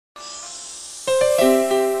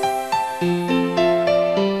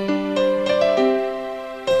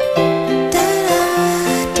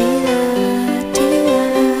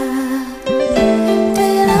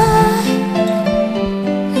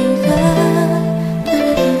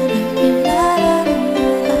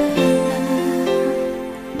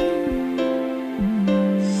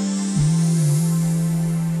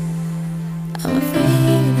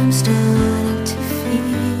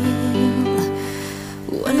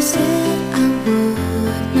said I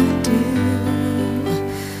would not do,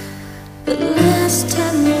 but last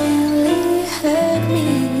time really hurt me.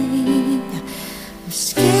 I'm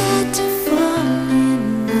scared to fall in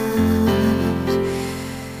love,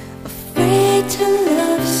 afraid to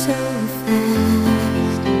love so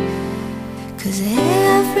fast. 'Cause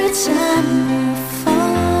every time I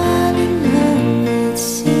fall in love, it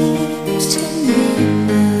seems to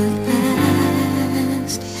never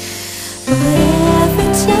last. But every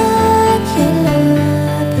time your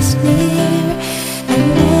love is near, and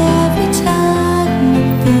every time I'm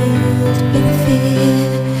filled with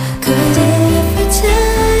fear. 'Cause every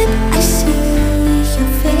time I see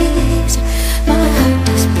your face, my heart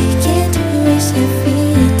does begin to race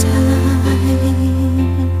every time.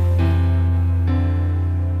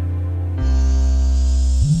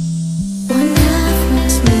 One half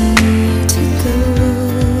wants me to go,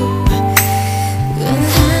 the other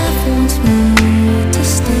half wants me to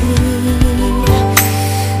stay.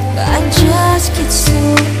 I just get so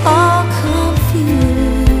all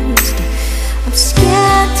confused. I'm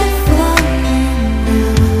scared to fall in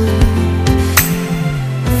love,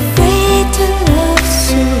 afraid to love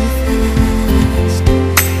so fast.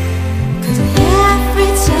 'Cause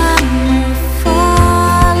every time I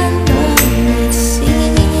fall in love, it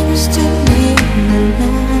seems to never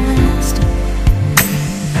last.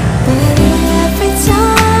 But every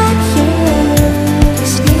time your love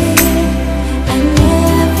is near, and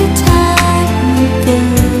every time I'm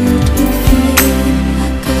filled with fear.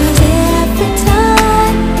 'Cause every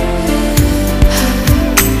time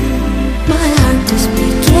my heart just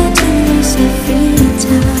begins to race every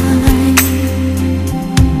time.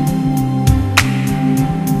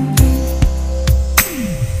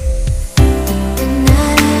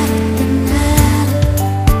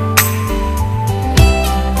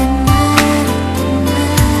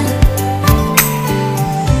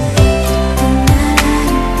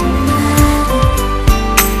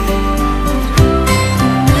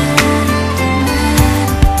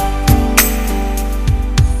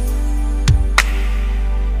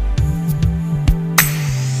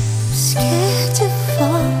 Scared to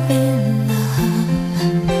fall in love,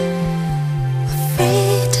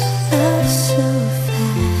 afraid to love so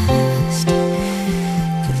fast.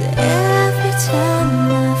 'Cause every time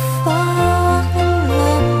I fall in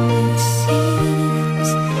love, it seems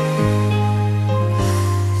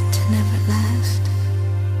to never last.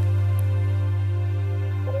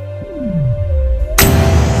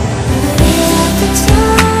 Every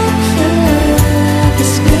time your love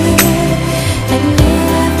is near, and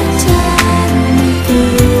every time I'm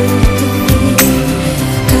filled with fear.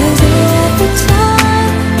 'Cause every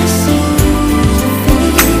time I see your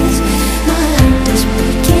face, my heart does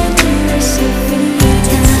begin to race every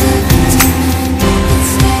time.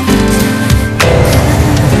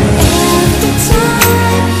 Every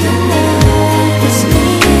time your love is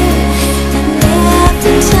near, and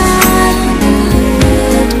every time I'm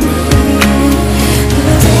filled with fear.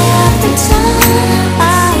 'Cause every time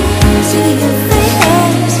I see your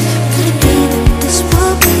face, could it be that this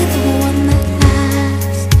will be the one that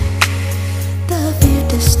lasts? The fear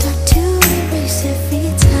does start to erase every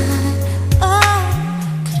time. Oh,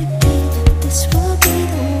 could it be that this will be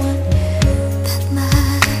the one that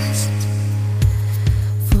lasts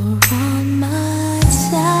for all my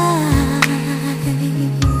times?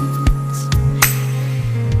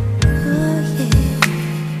 Oh yeah,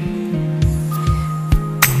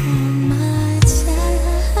 all my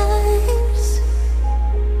times.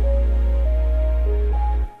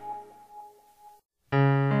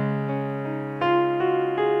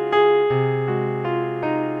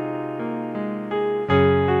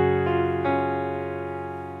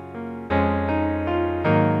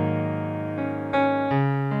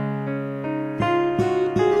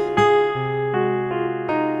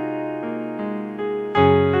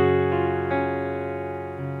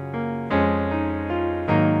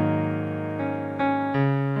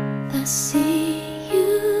 I see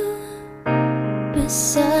you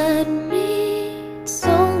beside me. It's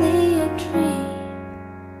only a dream,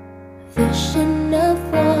 vision of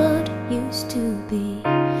what used to be.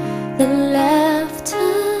 The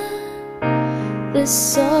laughter, the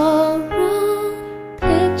sorrow,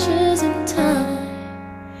 pictures in time,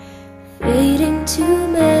 fading to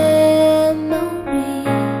memories.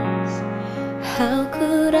 How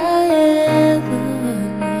could I ever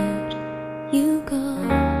let you go?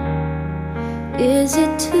 Is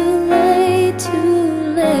it too late to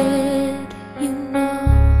let you know?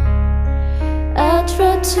 I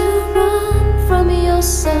tried to run from your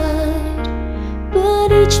side,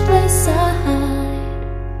 but each place I hide,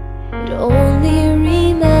 it only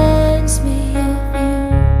reminds me of you.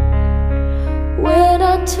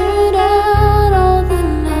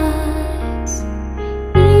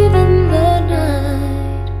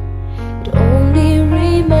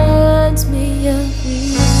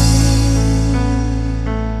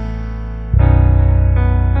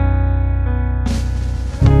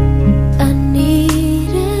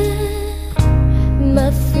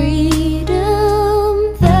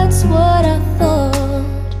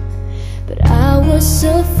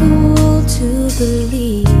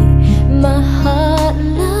 my heart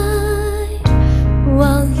lied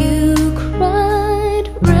while you cried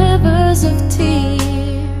rivers of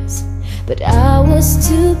tears, but I was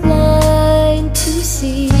too blind to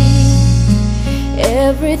see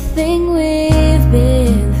everything we've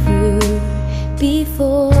been through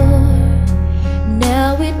before.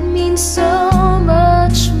 Now it means so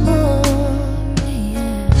much more,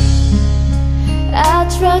 yeah. I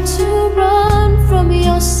tried to run from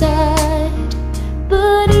your side,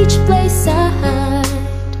 but each place I hide,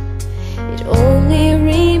 it only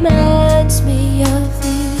reminds me of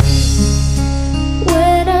you.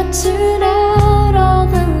 When I turn out all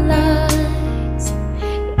the lights,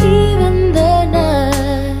 even the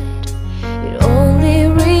night, it only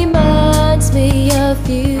reminds me of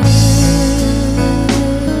you.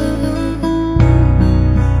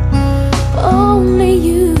 Only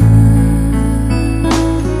you.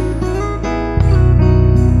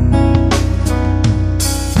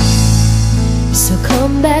 So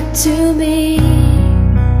come back to me,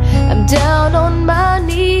 I'm down on my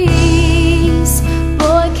knees.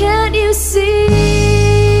 Boy, can't you see?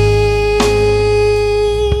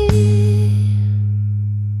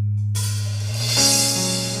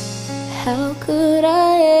 How could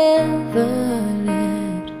I ever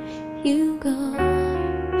let you go?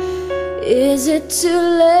 Is it too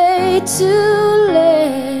late to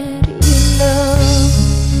let you know?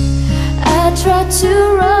 I tried to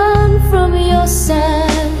run from your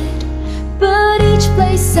side, but each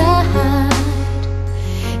place I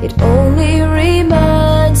hide, it only reminds